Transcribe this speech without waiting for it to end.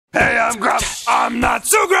Hey, I'm Grumps. I'm not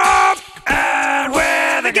so Grump, and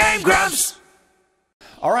we're the GameGrumps.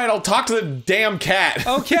 All right, I'll talk to the damn cat.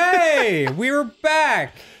 Okay, we were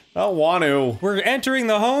back. I don't want to. We're entering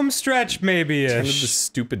the home stretch, maybe-ish. Turn into this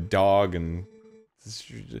stupid dog and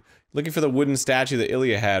looking for the wooden statue that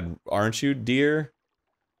Ilya had, aren't you, dear?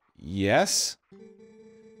 Yes.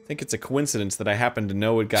 I think it's a coincidence that I happen to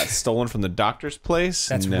know it got stolen from the doctor's place.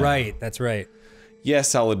 That's right. That's right.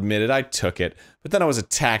 Yes, I'll admit it, I took it, but then I was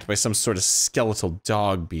attacked by some sort of skeletal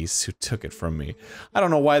dog beasts who took it from me. I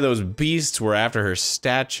don't know why those beasts were after her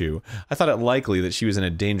statue. I thought it likely that she was in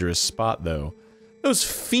a dangerous spot, though. Those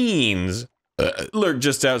fiends lurk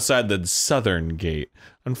just outside the southern gate.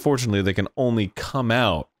 Unfortunately, they can only come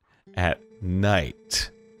out at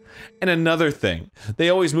night. And another thing,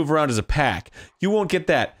 they always move around as a pack. You won't get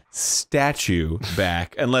that statue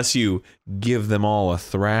back unless you give them all a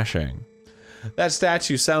thrashing. That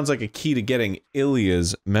statue sounds like a key to getting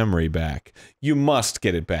Ilya's memory back. You must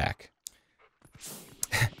get it back.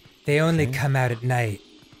 They only come out at night.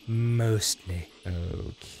 Mostly.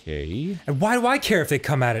 Okay. And why do I care if they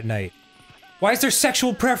come out at night? Why is their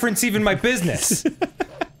sexual preference even my business?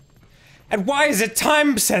 And why is it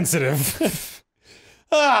time sensitive?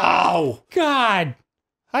 Oh! God!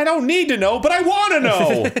 I don't need to know, but I want to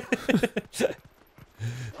know!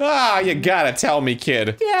 Ah, you gotta tell me,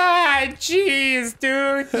 kid. Yeah, jeez,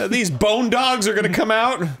 dude. These bone dogs are gonna come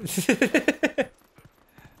out?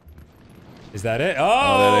 Is that it?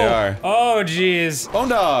 Oh, there they are. Oh, jeez. Bone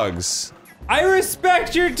dogs. I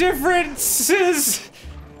respect your differences.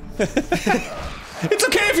 It's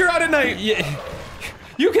okay if you're out at night. Yeah.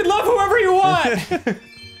 You can love whoever you want.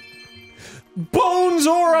 Bones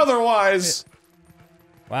or otherwise.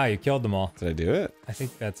 Wow, you killed them all. Did I do it? I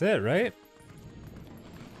think that's it, right?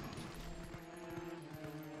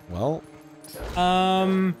 Well.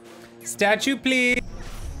 Statue, please.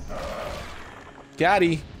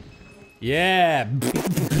 Gaddy. Yeah.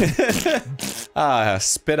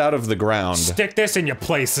 Spit out of the ground. Stick this in your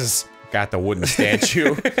places. Got the wooden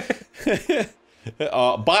statue.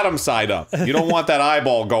 Bottom side up. You don't want that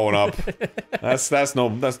eyeball going up. That's no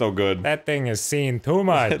good. That thing has seen too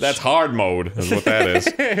much. That's hard mode, is what that is.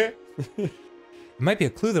 It might be a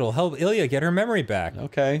clue that'll help Ilya get her memory back.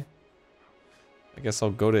 Okay. I guess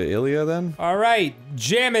I'll go to Ilya then? Alright,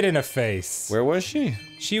 jam it in a face. Where was she?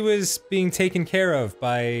 She was being taken care of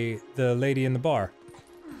by the lady in the bar.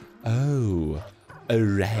 Oh.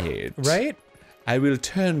 Alright. Right? I will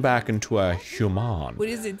turn back into a human. What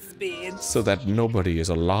is it, Spade? So that nobody is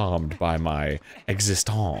alarmed by my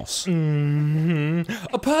existence.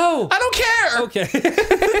 A Poe! I don't care! Okay.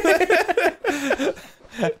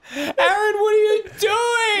 Aaron, what are you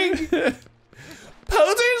doing?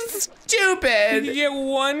 Poser's stupid! You get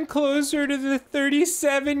one closer to the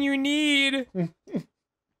 37 you need.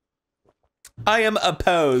 I am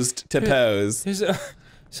opposed to pose. There's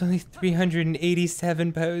only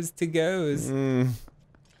 387 pose to goes.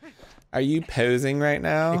 Are you posing right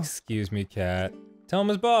now? Excuse me, cat. Tell him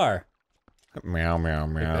his bar. Meow, meow,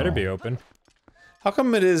 meow. It better be open. How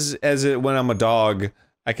come it is when I'm a dog,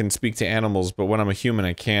 I can speak to animals, but when I'm a human,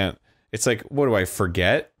 I can't? It's like, what do I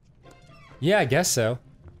forget? Yeah, I guess so.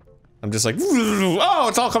 I'm just like, oh,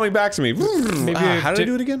 it's all coming back to me. Maybe how did I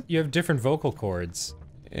do it again? You have different vocal cords.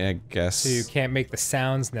 Yeah, I guess. So you can't make the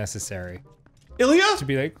sounds necessary. Ilya? To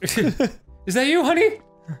be like, is that you, honey?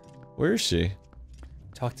 Where is she?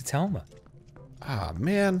 Talk to Telma. Ah,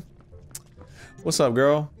 man. What's up,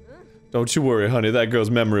 girl? Don't you worry, honey, that girl's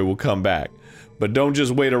memory will come back. But don't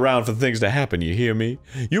just wait around for things to happen, you hear me?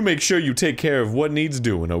 You make sure you take care of what needs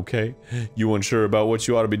doing, okay? You unsure about what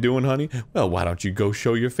you ought to be doing, honey? Well, why don't you go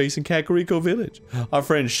show your face in Kakariko Village? Our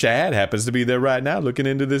friend Shad happens to be there right now looking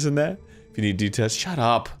into this and that. If you need details, shut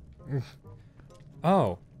up.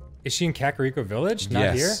 Oh. Is she in Kakariko Village?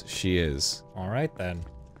 Not here? Yes, she is. Alright then.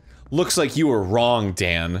 Looks like you were wrong,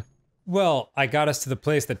 Dan. Well, I got us to the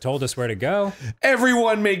place that told us where to go.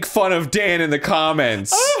 Everyone make fun of Dan in the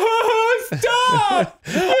comments. Stop!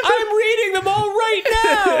 I'm reading them all right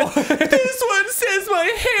now! This one says my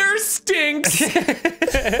hair stinks!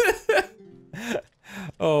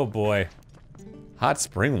 Oh boy. Hot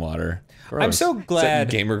spring water. Gross. I'm so glad- Is that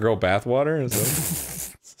gamer girl bathwater?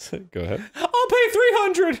 Go ahead. I'll pay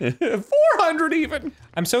 300! 400 even!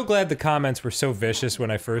 I'm so glad the comments were so vicious when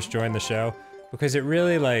I first joined the show, because it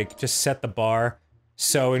really, like, just set the bar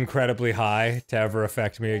so incredibly high to ever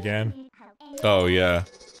affect me again. Oh, yeah.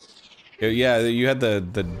 Yeah, you had the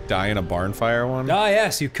die in a barn fire one? Ah,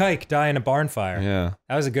 yes, you kike, die in a barn fire. Yeah.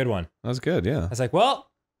 That was a good one. That was good, yeah. I was like, well,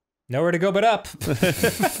 nowhere to go but up.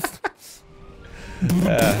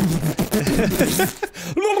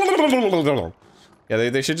 Yeah,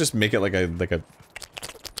 they should just make it like a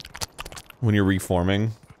when you're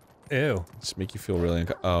reforming. Ew. Just make you feel really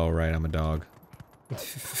oh, right, I'm a dog.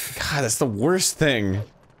 God, that's the worst thing.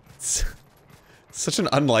 It's such an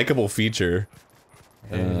unlikable feature.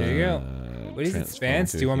 Here you go. What is it,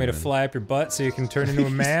 Spence? Do you want me to fly up your butt so you can turn into a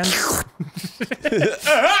man?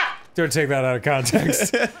 Don't take that out of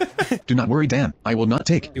context. Do not worry, Dan. I will not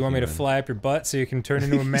take. Do you want me to fly up your butt so you can turn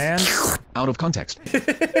into a man? Out of context.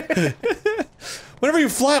 Whenever you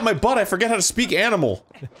fly up my butt, I forget how to speak animal.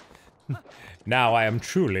 Now I am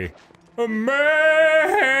truly a man.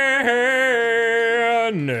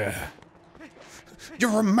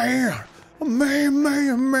 You're a man. A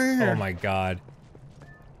man. Oh my god.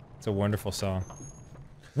 It's a wonderful song.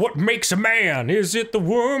 What makes a man? Is it the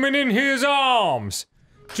woman in his arms?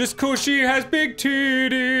 Just 'cause she has big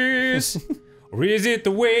titties? Or is it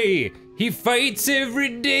the way he fights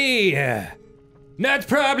every day? That's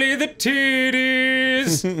probably the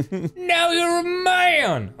titties. Now you're a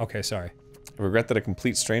man. Okay, sorry. I regret that a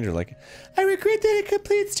complete stranger like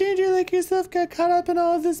yourself got caught up in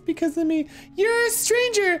all of this because of me. You're a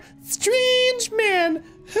stranger, strange man.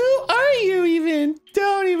 Who are you even?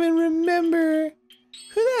 Don't even remember.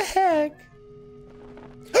 Who the heck?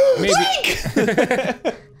 Maybe.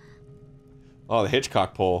 Oh, the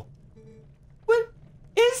Hitchcock pole. What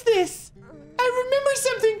is this? I remember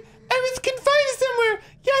something. I was confined somewhere.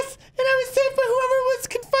 Yes, and I was saved by whoever was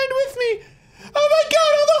confined with me. Oh my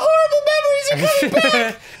god, all the horrible memories are coming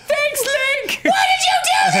back! Thanks, Link! Why did you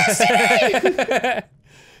do this to me?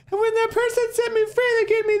 And when that person set me free, they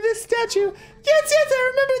gave me this statue. Yes, I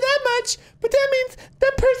remember that much. But that means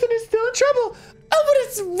that person is still in trouble. Oh, what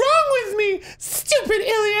is wrong with me? Stupid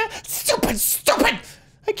Ilya! Stupid!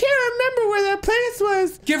 I can't remember where that place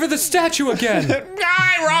was. Give her the statue again.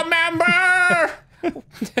 I remember!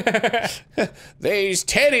 These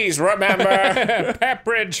titties remember!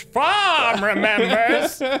 Pepperidge Farm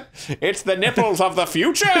remembers! It's the nipples of the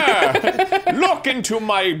future! Look into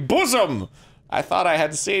my bosom! I thought I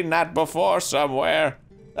had seen that before somewhere.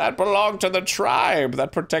 That belonged to the tribe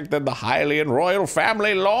that protected the Hylian royal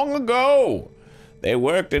family long ago. They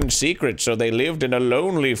worked in secret, so they lived in a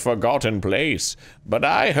lonely, forgotten place. But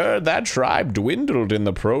I heard that tribe dwindled in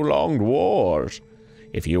the prolonged wars.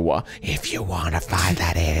 If you want to find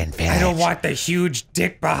that hidden village... I don't want the huge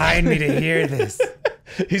dick behind me to hear this.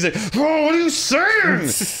 He's like, oh, what are you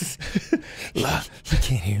saying? Look, he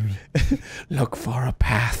can't hear me. Look for a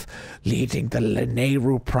path leading the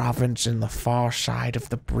Lanayru province in the far side of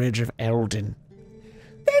the Bridge of Eldin.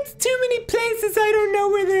 That's too many places, I don't know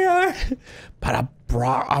where they are. But a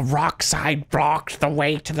rock side blocked the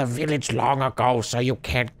way to the village long ago, so you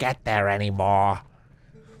can't get there anymore.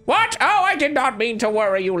 What? Oh, I did not mean to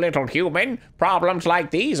worry you, little human. Problems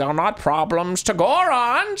like these are not problems to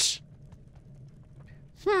Gorons.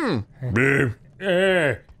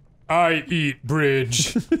 I eat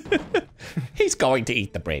bridge. He's going to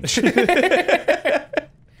eat the bridge. That's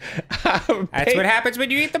what happens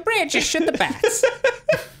when you eat the bridge, you shit the bats.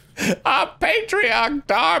 Our patriarch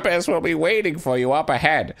Darbus will be waiting for you up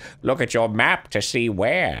ahead. Look at your map to see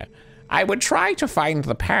where. I would try to find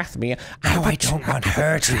the path I don't want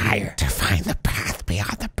her to try to find the path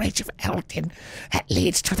beyond the Bridge of Eldin that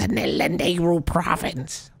leads to the Lanayru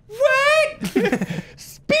province. What?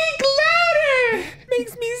 Speak louder!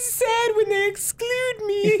 Makes me sad when they exclude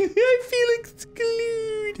me. I feel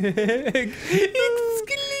exclude.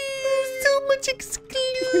 So much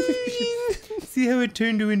exclusion. See how it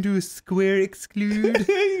turned you into a square exclude?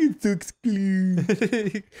 It's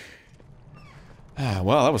exclude.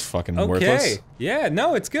 Well, that was fucking worthless. Yeah,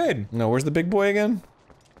 no, it's good. No, where's the big boy again?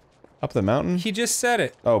 Up the mountain? He just said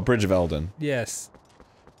it. Oh, Bridge of Eldin. Yes.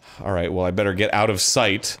 Alright, well I better get out of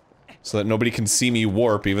sight so that nobody can see me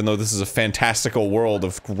warp, even though this is a fantastical world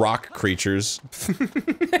of rock creatures.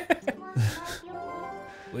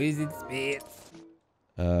 What is it, Spitz?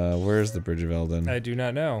 Where's the Bridge of Eldin? I do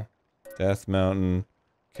not know. Death Mountain,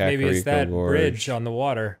 Kakariko Maybe it's that Gorge. bridge on the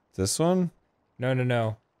water. This one?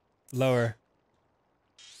 No. Lower.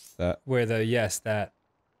 That. Where the, yes, that.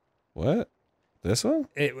 What? This one?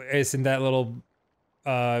 It's in that little,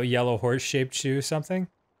 yellow horse-shaped shoe something?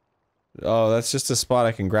 Oh, that's just a spot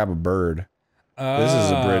I can grab a bird. This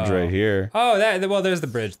is a bridge right here. Oh, well, there's the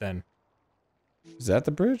bridge then. Is that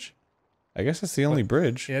the bridge? I guess that's the only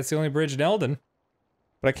bridge. Yeah, it's the only bridge in Eldin.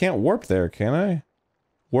 But I can't warp there, can I?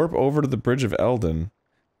 Warp over to the Bridge of Eldin.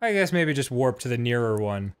 I guess maybe just warp to the nearer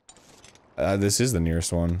one. This is the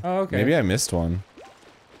nearest one. Oh, okay. Maybe I missed one.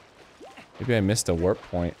 Maybe I missed a warp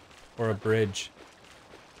point. Or a bridge.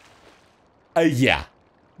 Yeah.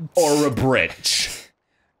 Or a bridge.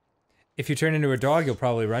 If you turn into a dog, you'll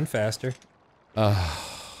probably run faster. Love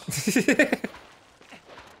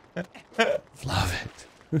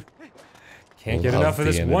it. Can't get Love enough of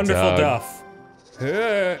this being a wonderful dog. duff.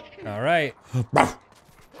 All right.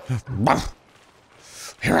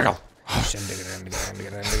 Here I go.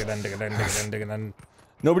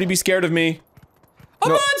 Nobody be scared of me. A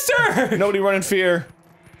monster! Nobody run in fear.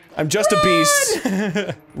 I'm just a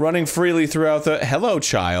beast. Running freely throughout the- Hello,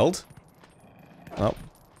 child. Oh.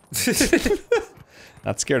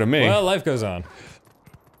 Not scared of me. Well, life goes on.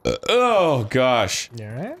 Oh, gosh. You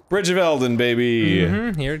alright? Bridge of Eldon, baby.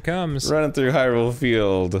 Mm-hmm, here it comes. Running through Hyrule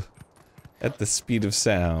Field. At the speed of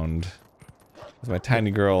sound. With my tiny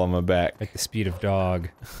girl on my back. At the speed of dog.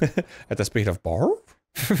 At the speed of BORK?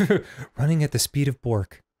 Running at the speed of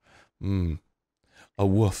BORK. Mmm. A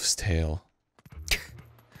wolf's tail.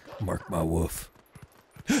 Mark my wolf.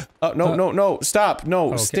 Oh, no, no, no, stop, no,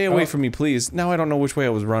 Okay. stay away from me, please. Now I don't know which way I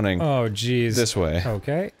was running. Oh, jeez. This way.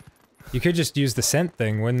 Okay. You could just use the scent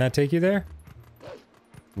thing, wouldn't that take you there?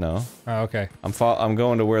 No. Oh, okay. I'm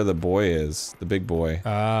going to where the boy is. The big boy.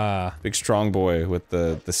 Ah. Big strong boy with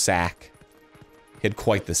the sack. He had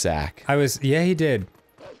quite the sack. Yeah, he did.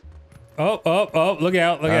 Oh, look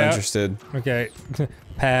out, look Not out. interested. Okay.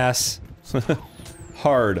 Pass.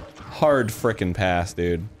 Hard frickin' pass,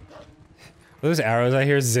 dude. Those arrows I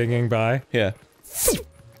hear zinging by. Yeah.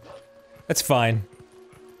 That's fine.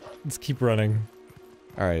 Let's keep running.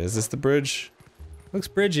 Alright, is this the bridge? Looks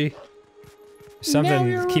bridgy.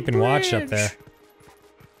 Something keeping watch up there.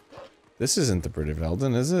 This isn't the Bridge of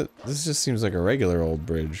Eldon, is it? This just seems like a regular old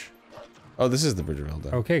bridge. Oh, this is the Bridge of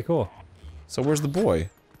Eldon. Okay, cool. So where's the boy?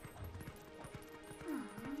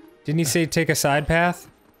 Didn't he say take a side path?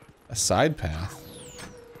 A side path?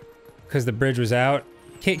 Because the bridge was out.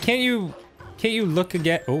 Can't you look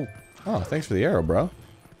again? Oh. Oh, thanks for the arrow, bro.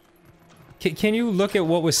 Can you look at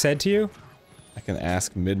what was said to you? I can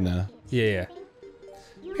ask Midna. Yeah.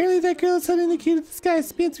 Apparently that girl is suddenly indicated the sky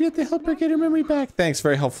spins. We have to help her get her memory back. Thanks,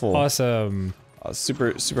 very helpful. Awesome.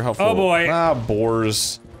 Super helpful. Oh boy. Ah,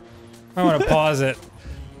 boars. I want to pause it.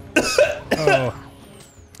 Oh.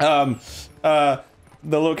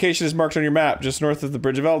 The location is marked on your map, just north of the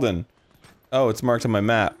Bridge of Eldon. Oh, it's marked on my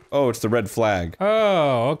map. Oh, it's the red flag.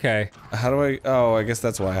 Oh, okay. How do I- oh, I guess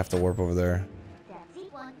that's why I have to warp over there.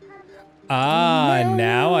 Ah,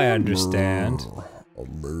 now I understand.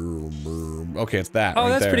 Okay, it's that Oh, right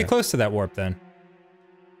that's there. pretty close to that warp then.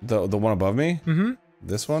 The one above me? Mm-hmm.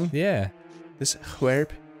 This one? Yeah. This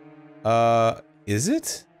warp? Is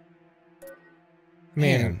it? I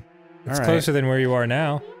mean, Man. it's All right. closer than where you are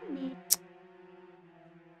now.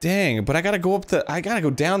 Dang, but I gotta go up the- I gotta go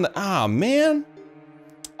down the- ah, man!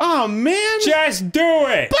 Ah, man! Just do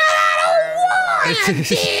it! But I don't want,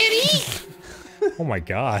 Daddy! Oh my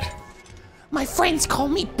god. My friends call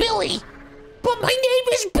me Billy, but my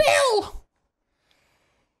name is Bill!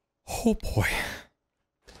 Oh boy.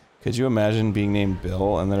 Could you imagine being named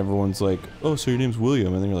Bill and then everyone's like, oh, so your name's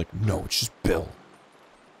William, and then you're like, no, it's just Bill.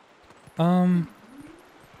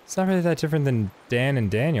 It's not really that different than Dan and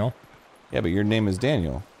Daniel. Yeah, but your name is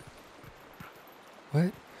Daniel.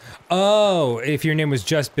 What? Oh, if your name was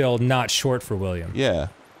just Bill, not short for William. Yeah.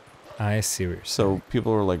 I see what you're saying. So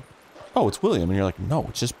people are like, oh, it's William, and you're like, no,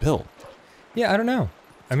 it's just Bill. Yeah, I don't know.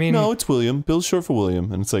 I mean... No, it's William. Bill's short for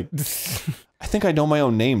William, and it's like, I think I know my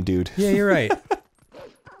own name, dude. Yeah, you're right.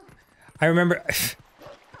 I remember...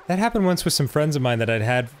 that happened once with some friends of mine that I'd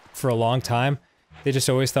had for a long time. They just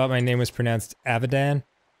always thought my name was pronounced Avidan,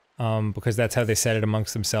 because that's how they said it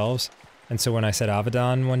amongst themselves. And so when I said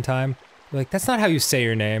Avidan one time, they're like, that's not how you say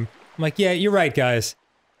your name. I'm like, yeah, you're right, guys.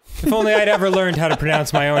 If only I'd ever learned how to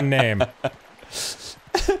pronounce my own name. That's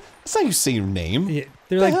how you say your name. Yeah,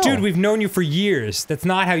 they're The like, hell? dude, we've known you for years. That's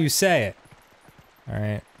not how you say it.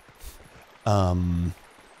 Alright. I'm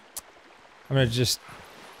gonna just...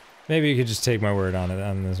 Maybe you could just take my word on it,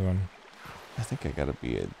 on this one. I think I gotta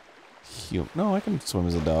be a human. No, I can swim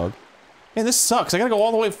as a dog. Man, this sucks. I gotta go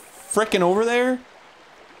all the way frickin' over there?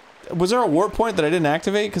 Was there a warp point that I didn't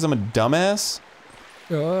activate because I'm a dumbass?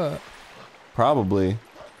 Probably.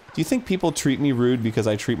 Do you think people treat me rude because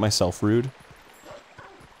I treat myself rude?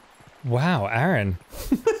 Wow, Aaron.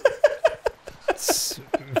 It's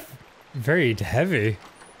very heavy.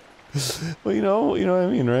 Well, you know what I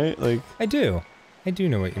mean, right? Like, I do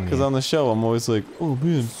know what you mean. because on the show, I'm always like, oh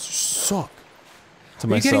man, you suck. To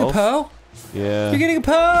Are you getting a myself. Poe? Yeah. You're getting a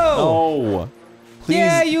Poe! No. Please.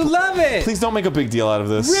 Yeah, you love it! Please don't make a big deal out of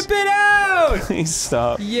this. Rip it out! Please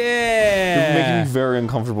stop. Yeah! You're making me very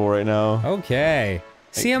uncomfortable right now. Okay.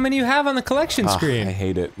 See how many you have on the collection screen. I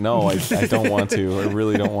hate it. No, I don't want to. I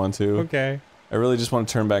really don't want to. Okay. I really just want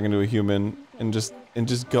to turn back into a human and just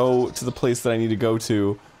go to the place that I need to go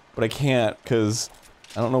to but I can't because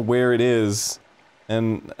I don't know where it is,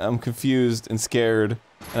 and I'm confused and scared,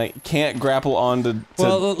 and I can't grapple onto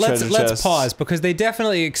Well, let's chests. pause because they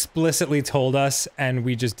definitely explicitly told us, and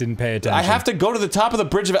we just didn't pay attention. I have to go to the top of the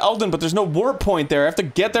Bridge of Eldon, but there's no warp point there. I have to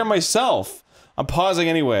get there myself. I'm pausing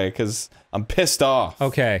anyway because I'm pissed off.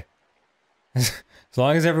 Okay. As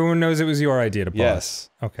long as everyone knows it was your idea to pause. Yes.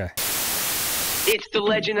 Okay. It's the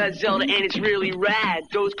Legend of Zelda, and it's really rad.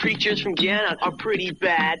 Those creatures from Ganon are pretty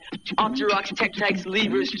bad. Octoroks, Tektites,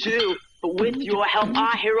 Levers too. But with your help,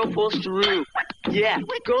 our hero pulls through. Yeah,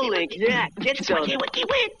 go Link, yeah, get Zelda.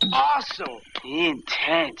 Awesome.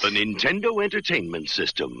 Intense. The Nintendo Entertainment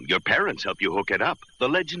System. Your parents help you hook it up. The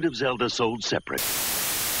Legend of Zelda sold separate.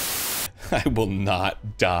 I will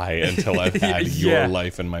not die until I've had Yeah. your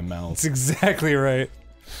life in my mouth. That's exactly right.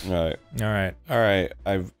 Alright. Alright. Alright.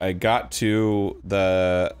 I got to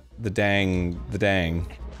the dang.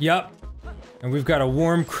 Yup. And we've got a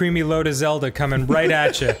warm, creamy load of Zelda coming right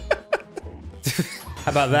at you.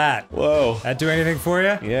 How about that? Whoa. That do anything for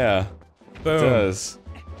you? Yeah. Boom. It does.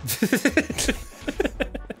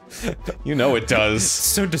 You know it does.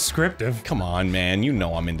 So descriptive. Come on, man. You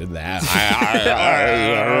know I'm into that.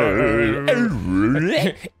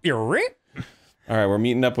 Alright, we're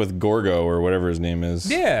meeting up with Gorgo, or whatever his name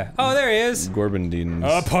is. Yeah. Oh, there he is.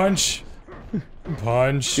 Gorbandines. Punch.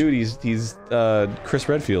 Punch. Dude, he's Chris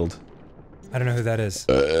Redfield. I don't know who that is.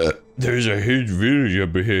 There's a huge village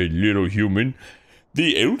up ahead, little human.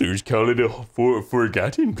 The elders call it a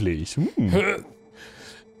forgotten place.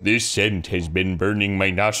 This scent has been burning my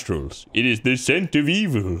nostrils. It is the scent of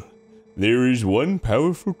evil. There is one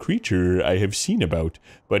powerful creature I have seen about,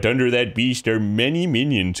 but under that beast are many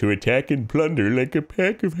minions who attack and plunder like a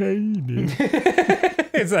pack of hyenas.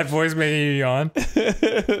 Is that voice making you yawn?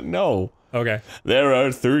 No. Okay. There are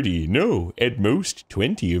 30, no, at most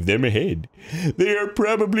 20 of them ahead. They are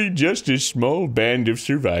probably just a small band of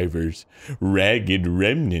survivors, ragged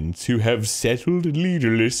remnants who have settled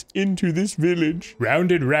leaderless into this village. Round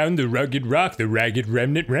and round the rugged rock, the ragged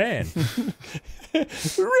remnant ran.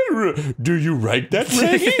 Do you write that,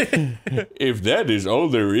 Raggy? If that is all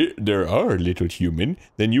there are, little human,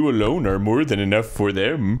 then you alone are more than enough for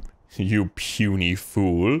them, you puny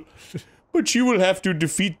fool. But you will have to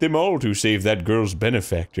defeat them all to save that girl's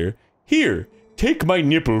benefactor. Here, take my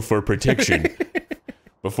nipple for protection.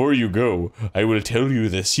 Before you go, I will tell you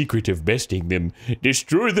the secret of besting them.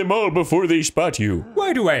 Destroy them all before they spot you.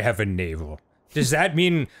 Why do I have a navel? Does that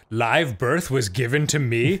mean live birth was given to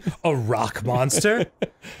me, a rock monster?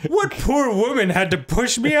 What poor woman had to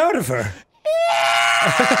push me out of her?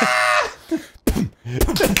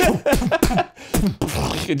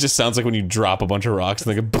 It just sounds like when you drop a bunch of rocks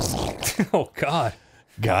and they go. Oh god.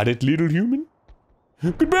 Got it, little human?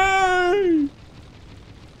 Goodbye!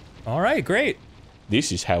 Alright, great.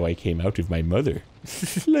 This is how I came out of my mother.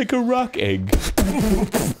 Like a rock egg.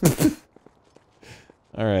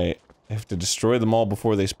 Alright. I have to destroy them all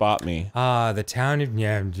before they spot me. Ah, the town of...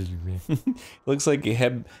 Yeah. Looks like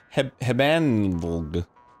Hebanlg.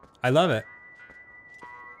 I love it.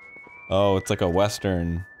 Oh, it's like a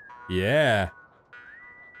western. Yeah.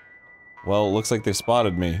 Well, it looks like they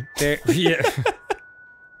spotted me. Yeah.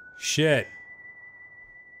 Shit.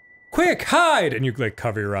 Quick, hide! And you, like,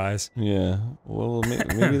 cover your eyes. Yeah. Well,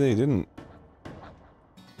 maybe they didn't.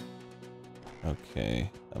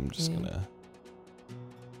 Okay. I'm just gonna...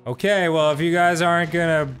 Okay, well, if you guys aren't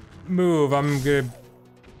gonna move, I'm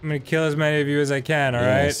gonna kill as many of you as I can,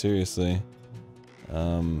 alright? Yeah, seriously.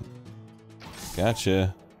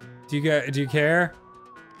 Gotcha. Do you care?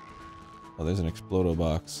 Oh, there's an Explodo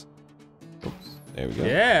box. Oops. There we go.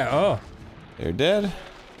 Yeah, oh. They're dead.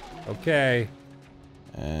 Okay.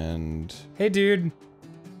 And... Hey, dude.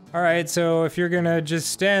 Alright, so if you're gonna just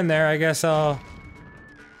stand there, I guess I'll...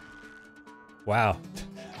 Wow.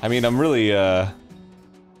 I mean, I'm really,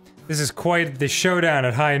 This is quite the showdown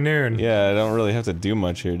at high noon. yeah, I don't really have to do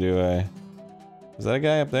much here, do I? Is that a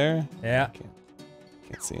guy up there? Yeah.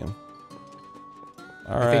 Can't see him.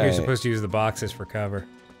 Alright. I think you're supposed to use the boxes for cover.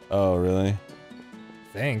 Oh, really?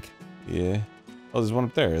 Think. Yeah. Oh, there's one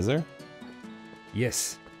up there, is there?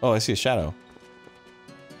 Yes. Oh, I see a shadow.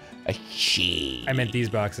 I meant these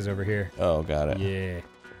boxes over here. Oh, got it. Yeah.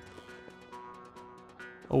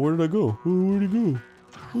 Oh, where did I go? Oh, where'd it go?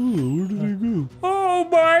 Oh, where did I go? Oh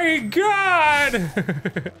my god!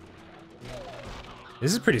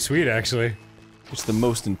 This is pretty sweet, actually. It's the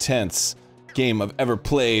most intense game I've ever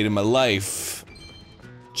played in my life.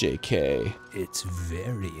 JK. It's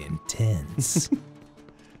very intense.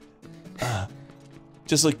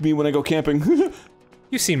 Just like me when I go camping.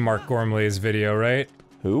 You've seen Mark Gormley's video, right?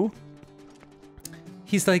 Who?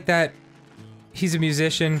 He's like that he's a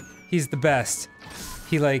musician. He's the best.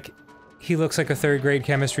 He looks like a 3rd grade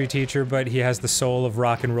chemistry teacher, but he has the soul of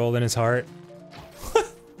rock and roll in his heart.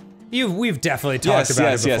 We've definitely talked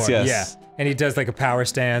about it before. Yes. Yeah, and he does like a power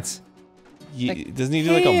stance. Doesn't he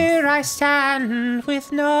do like a... Here I stand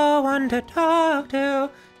with no one to talk to.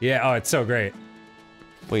 Yeah, oh, it's so great.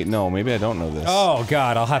 Wait, no, maybe I don't know this. Oh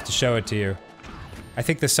god, I'll have to show it to you. I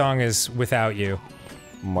think the song is Without You.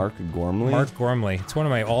 Mark Gormley? Mark Gormley. It's one of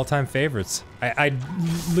my all-time favorites. I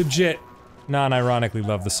legit, non-ironically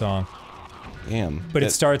love the song. Damn. But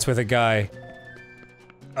it starts with a guy,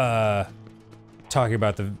 talking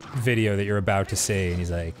about the video that you're about to see, and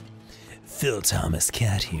he's like, Phil Thomas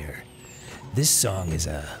Cat here. This song is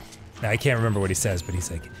now, I can't remember what he says, but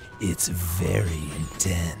he's like, it's very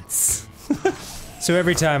intense. So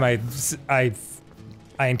every time I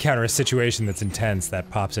encounter a situation that's intense,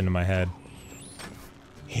 that pops into my head.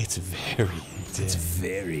 It's very intense. It's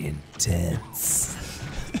very intense.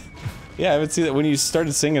 Yeah, I would see that when you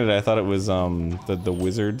started singing it, I thought it was, the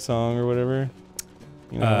Wizard song or whatever.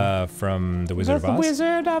 You know? From The Wizard of Oz? The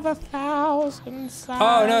Wizard of 1,000 Suns.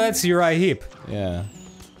 Oh, no, that's Uriah Heep. Yeah.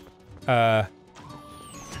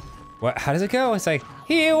 What? How does it go? It's like,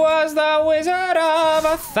 he was the wizard of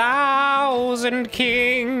 1,000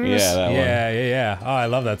 kings. Yeah, that one. Yeah. Oh, I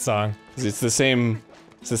love that song. It's the same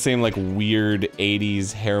like weird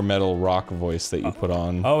 80s hair metal rock voice that you put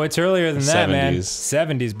on. Oh, it's earlier than that, man.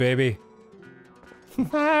 70s. 70s, baby.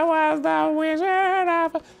 I was the wizard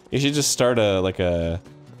of... You should just start a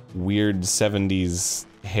weird 70s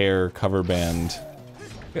hair cover band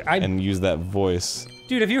and use that voice.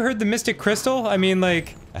 Dude, have you heard the Mystic Crystal? I mean,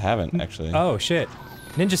 like... I haven't, actually. Oh, shit.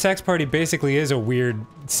 Ninja Sex Party basically is a weird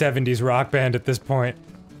 70s rock band at this point.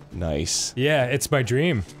 Nice. Yeah, it's my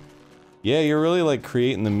dream. Yeah, you're really like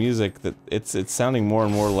creating the music that it's sounding more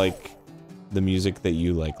and more like the music that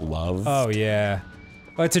you like love. Oh yeah.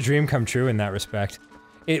 Well, it's a dream come true in that respect.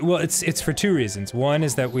 It's for 2 reasons. One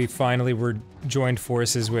is that we finally were joined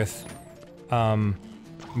forces with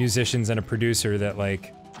musicians and a producer that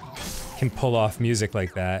like can pull off music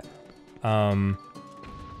like that.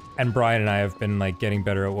 And Brian and I have been like getting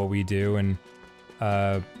better at what we do, and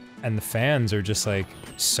the fans are just like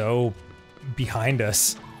so behind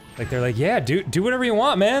us. Like they're like, yeah, do whatever you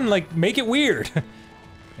want, man. Like make it weird.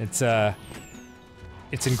 It's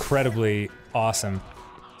incredibly awesome.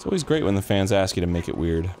 It's always great when the fans ask you to make it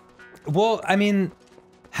weird. Well, I mean,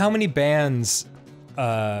 how many bands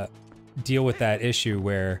deal with that issue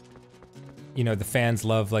where, you know, the fans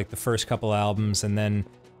love like the first couple albums, and then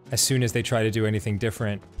as soon as they try to do anything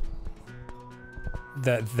different,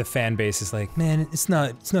 the fan base is like, man, it's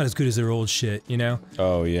not as good as their old shit, you know?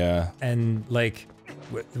 Oh yeah. And like,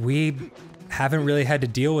 we haven't really had to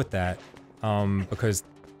deal with that because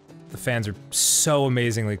the fans are so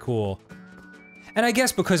amazingly cool. And I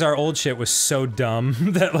guess because our old shit was so dumb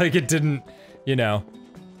that like it didn't, you know,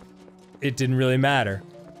 it didn't really matter.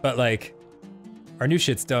 But like, our new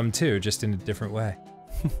shit's dumb too, just in a different way.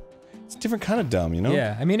 It's a different kind of dumb, you know?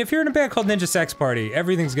 Yeah, I mean, if you're in a band called Ninja Sex Party,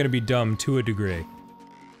 everything's gonna be dumb to a degree.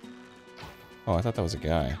 Oh, I thought that was a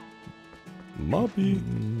guy. Mubby.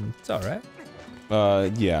 It's alright.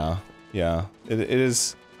 Yeah. It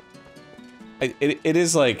is... It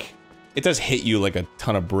is like... It does hit you like a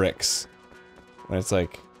ton of bricks. When it's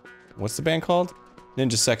like... What's the band called?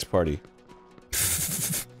 Ninja Sex Party.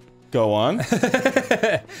 Go on.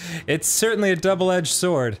 It's certainly a double-edged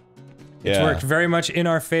sword. It's Yeah. worked very much in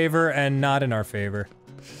our favor and not in our favor.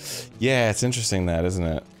 Yeah, it's interesting that, isn't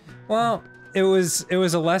it? Well, it was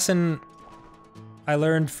a lesson I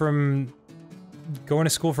learned from going to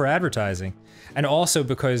school for advertising. And also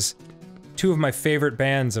because 2 of my favorite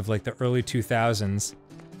bands of like the early 2000s,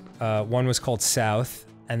 one was called South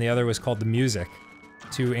and the other was called The Music,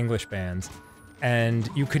 2 English bands. And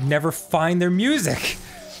you could never find their music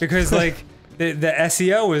because like the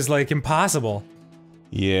SEO was like impossible.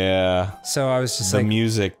 Yeah. So I was just The like...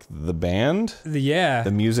 Music, the band? Yeah.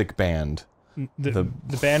 The Music Band. The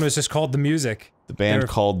band was just called The Music. The band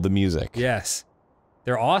called The Music. Yes.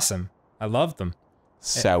 They're awesome. I love them.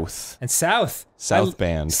 South. And South. South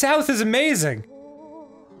Band. South is amazing.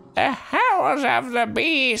 The howls of the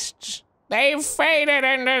beasts, they faded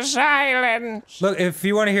into silence. Look, if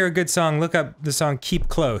you want to hear a good song, look up the song Keep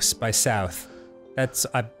Close by South.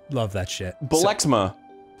 I love that shit. Belexma.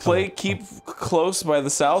 Play Keep Close by the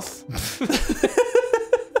South.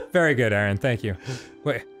 Very good, Aaron. Thank you.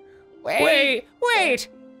 Wait,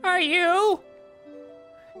 are you?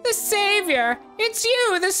 The savior! It's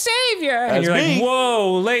you, the savior! And you're like,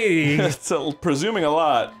 whoa, lady. That's presuming a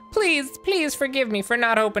lot. Please forgive me for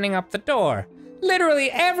not opening up the door. Literally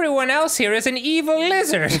everyone else here is an evil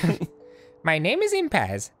lizard. My name is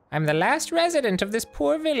Impaz. I'm the last resident of this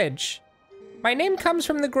poor village. My name comes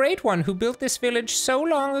from the Great One who built this village so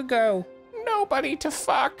long ago. Nobody to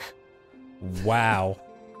fuck. Wow.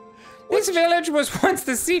 This village was once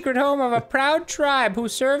the secret home of a proud tribe who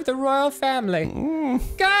served the royal family.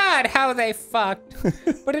 God, how they fucked.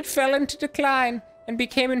 But it fell into decline and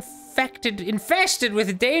became infested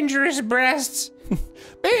with dangerous breasts.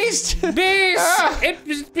 Beast! Beast!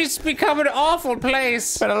 It's become an awful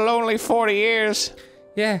place. Been a lonely 40 years.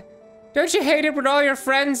 Yeah. Don't you hate it when all your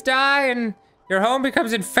friends die and your home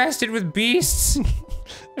becomes infested with beasts?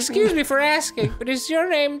 Excuse me for asking, but is your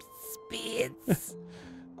name Speeds?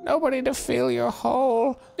 Nobody to fill your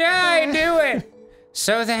hole. Yeah, I knew it.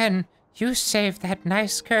 So then, you saved that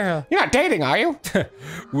nice girl. You're not dating, are you?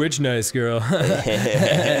 Which nice girl?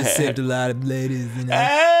 Saved a lot of ladies, you know.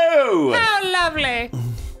 Oh! How lovely.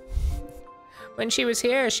 When she was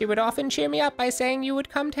here, she would often cheer me up by saying you would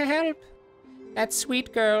come to help. That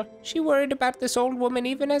sweet girl, she worried about this old woman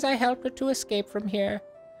even as I helped her to escape from here.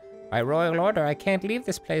 By royal order, I can't leave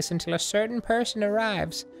this place until a certain person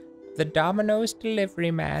arrives. The Domino's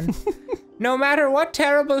delivery man. No matter what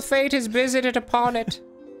terrible fate is visited upon it.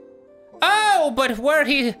 Oh, but where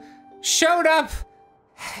he showed up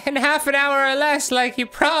in half an hour or less like he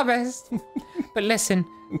promised. But listen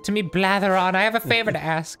to me blather on. I have a favor to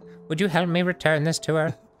ask. Would you help me return this to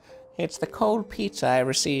her? It's the cold pizza I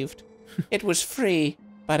received. It was free,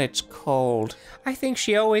 but it's cold. I think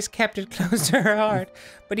she always kept it close to her heart.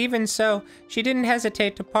 But even so, she didn't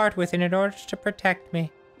hesitate to part with it in order to protect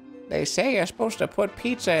me. They say you're supposed to put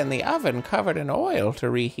pizza in the oven covered in oil to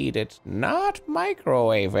reheat it, not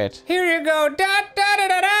microwave it. Here you go. Da da da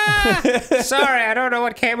da da. Sorry, I don't know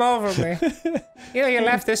what came over me. Ilya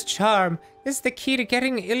left this charm. This is the key to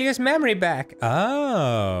getting Ilya's memory back.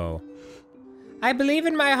 Oh. I believe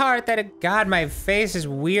in my heart that God, my face is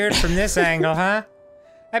weird from this angle, huh?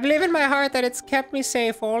 I believe in my heart that it's kept me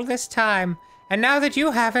safe all this time. And now that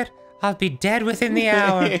you have it, I'll be dead within the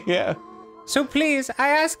hour. Yeah. So please, I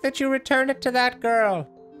ask that you return it to that girl.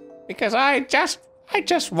 Because I just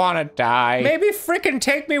want to die. Maybe frickin'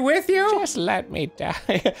 take me with you? Just let me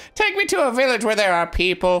die. Take me to a village where there are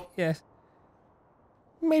people. Yes.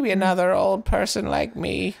 Maybe another old person like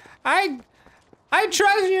me. I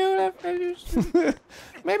trust you.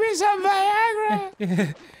 Maybe some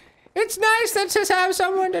Viagra. It's nice that to have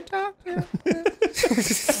someone to talk to.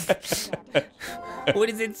 What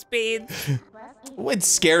is it, Spades? Would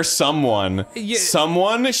scare someone. Yeah.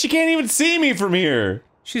 Someone? She can't even see me from here.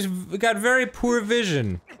 She's got very poor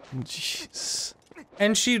vision. Jeez.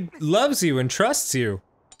 And she loves you and trusts you.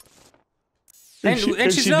 And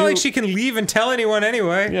If she's she not knew- like she can leave and tell anyone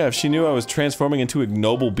anyway. Yeah, if she knew I was transforming into a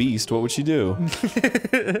ignoble beast, what would she do?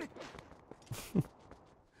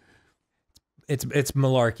 It's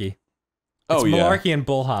malarkey. Oh, It's yeah. malarkey and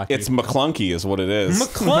bull hockey. It's McClunky is what it is.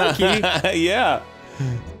 McClunky? Yeah.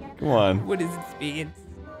 Come on. What is it, Spades?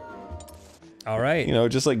 All right. You know,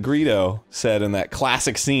 just like Greedo said in that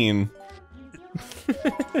classic scene. You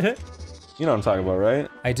know what I'm talking about, right?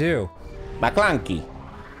 I do. McClunky.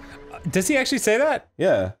 Does he actually say that?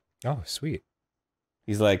 Yeah. Oh, sweet.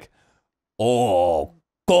 He's like, oh,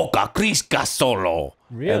 Coca Crisca solo.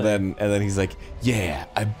 Really? And then he's like, yeah,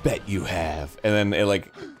 I bet you have. And then it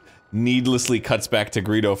like needlessly cuts back to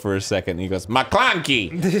Greedo for a second and he goes, McClunky!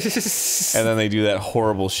 And then they do that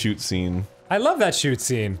horrible shoot scene. I love that shoot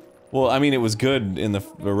scene. Well, I mean, it was good in the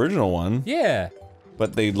original one. Yeah.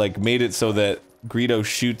 But they like made it so that Greedo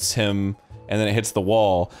shoots him and then it hits the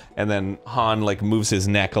wall and then Han like moves his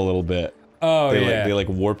neck a little bit. Oh, They like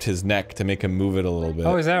warped his neck to make him move it a little bit.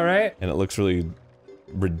 Oh, is that right? And it looks really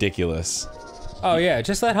ridiculous. Oh, yeah.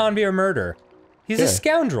 Just let Han be a murderer. He's a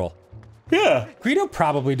scoundrel. Yeah. Greedo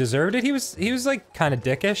probably deserved it. He was like kind of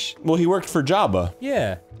dickish. Well, he worked for Jabba.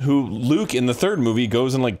 Yeah. Who Luke in the third movie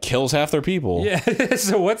goes and like kills half their people. Yeah.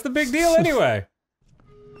 So what's the big deal anyway?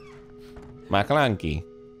 McClunky.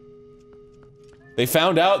 They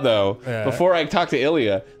found out though, before I talked to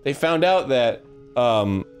Ilya, they found out that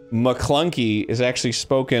McClunky is actually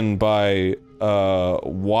spoken by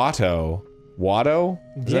Watto. Watto?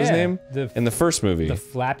 Is that his name? In the first movie. The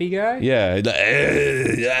flappy guy? Yeah.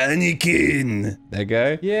 Anakin. That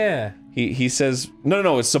guy? Yeah. He says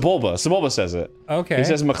no, it's Sebulba. Sebulba says it. Okay. He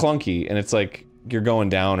says McClunky, and it's like you're going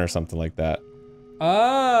down or something like that.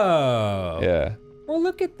 Oh. Yeah. Well,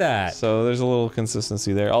 look at that. So there's a little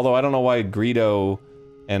consistency there. Although I don't know why Greedo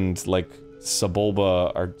and like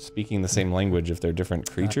Sebulba are speaking the same language if they're different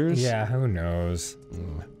creatures. Yeah, who knows?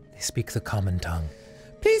 They speak the common tongue.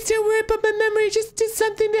 Please don't worry about my memory. Just do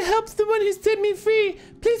something to help the one who set me free.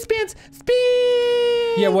 Please, Spence, speak.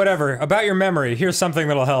 Yeah, whatever. About your memory, here's something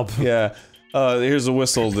that'll help. Yeah. Here's a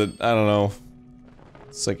whistle that, I don't know.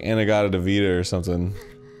 It's like Anagata Davida or something.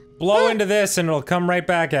 Blow into this and it'll come right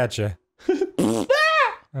back at you.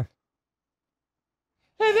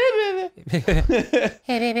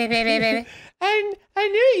 I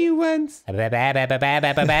knew you once.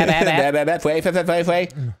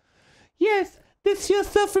 Yes, this feels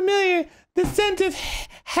so familiar. The scent of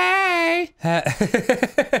hay.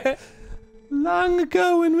 Long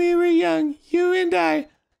ago when we were young, you and I,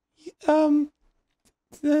 bung.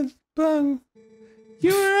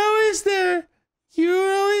 You were always there. You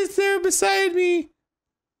were always there beside me.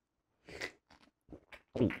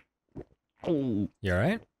 You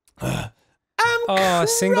alright? I'm Oh,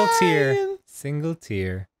 single tear. crying. Single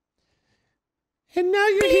tear. And now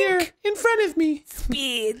you're here in front of me.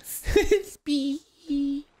 Speeds. Speed.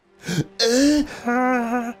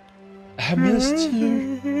 I missed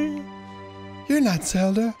you. You're not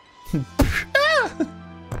Zelda.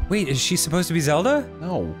 Wait, is she supposed to be Zelda?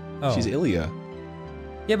 No, Oh. she's Ilya.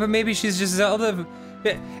 Yeah, but maybe she's just Zelda.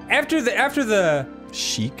 After the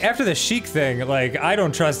Chic. After the Sheik thing, like, I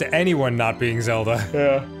don't trust anyone not being Zelda.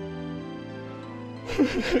 Yeah.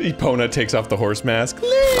 Epona takes off the horse mask.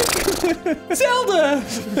 Zelda!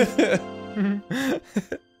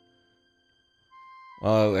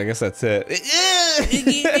 Well, I guess that's it.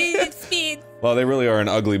 Speeds. Well, they really are an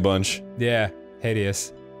ugly bunch. Yeah,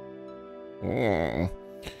 hideous. Well,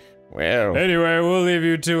 Anyway, we'll leave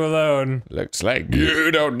you two alone. looks like you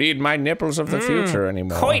don't need my nipples of the future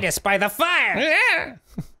anymore. Coitus by the fire.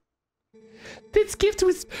 This gift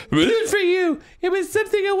was good for you. It was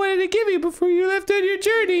something I wanted to give you before you left on your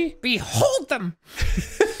journey. Behold them.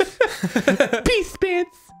 Peace,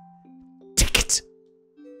 Spence. Ticket.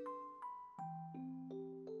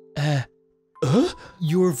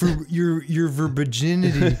 Your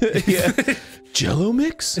virginity. Yeah. Jello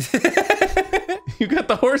mix? You got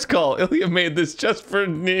the horse call. Ilya made this just for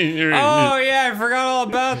me. Oh yeah, I forgot all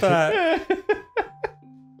about that.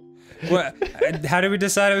 What? How did we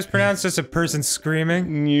decide it was pronounced? Just a person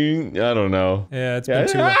screaming? I don't know. Yeah, it's been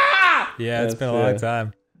too long. Yeah, it's been a long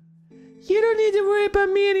time. You don't need to worry about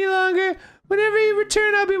me any longer. Whenever you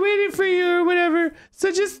return, I'll be waiting for you or whatever.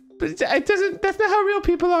 So just, it doesn't, that's not how real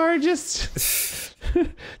people are. Just,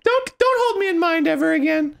 don't hold me in mind ever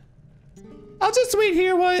again. I'll just wait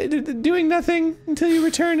here while doing nothing until you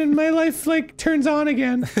return and my life, like, turns on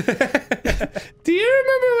again. Do you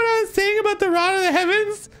remember what I was saying about the rod of the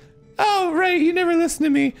heavens? Oh, right, you never listened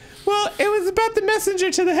to me. Well, it was about the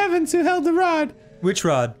messenger to the heavens who held the rod. Which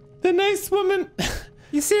rod? The nice woman...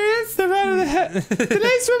 You serious? The rod of the The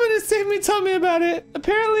nice woman who saved me told me about it.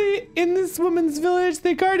 Apparently, in this woman's village,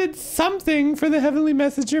 they guarded something for the heavenly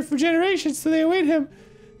messenger for generations, so they await him.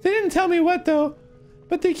 They didn't tell me what, though.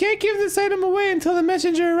 But they can't give this item away until the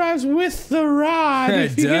messenger arrives with the rod.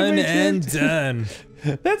 if you get Done my and drift. done.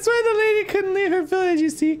 That's why the lady couldn't leave her village, you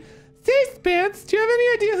see. Say, Spence, do you have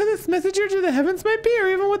any idea who this messenger to the heavens might be, or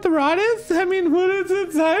even what the rod is? I mean, what is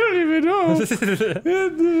it? I don't even know. It'd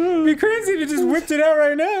be crazy if you just whipped it out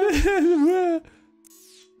right now.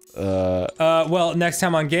 Well, next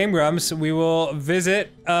time on GameGrumps, we will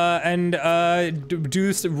visit, and,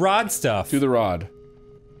 do rod stuff. Do the rod.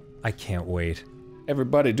 I can't wait.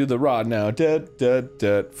 Everybody do the rod now.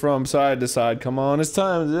 From side to side. Come on, it's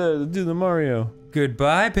time to do the Mario.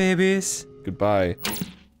 Goodbye, babies. Goodbye.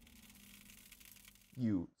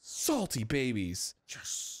 You salty babies.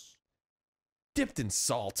 Yes. Dipped in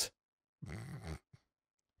salt.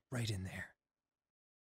 Right in there.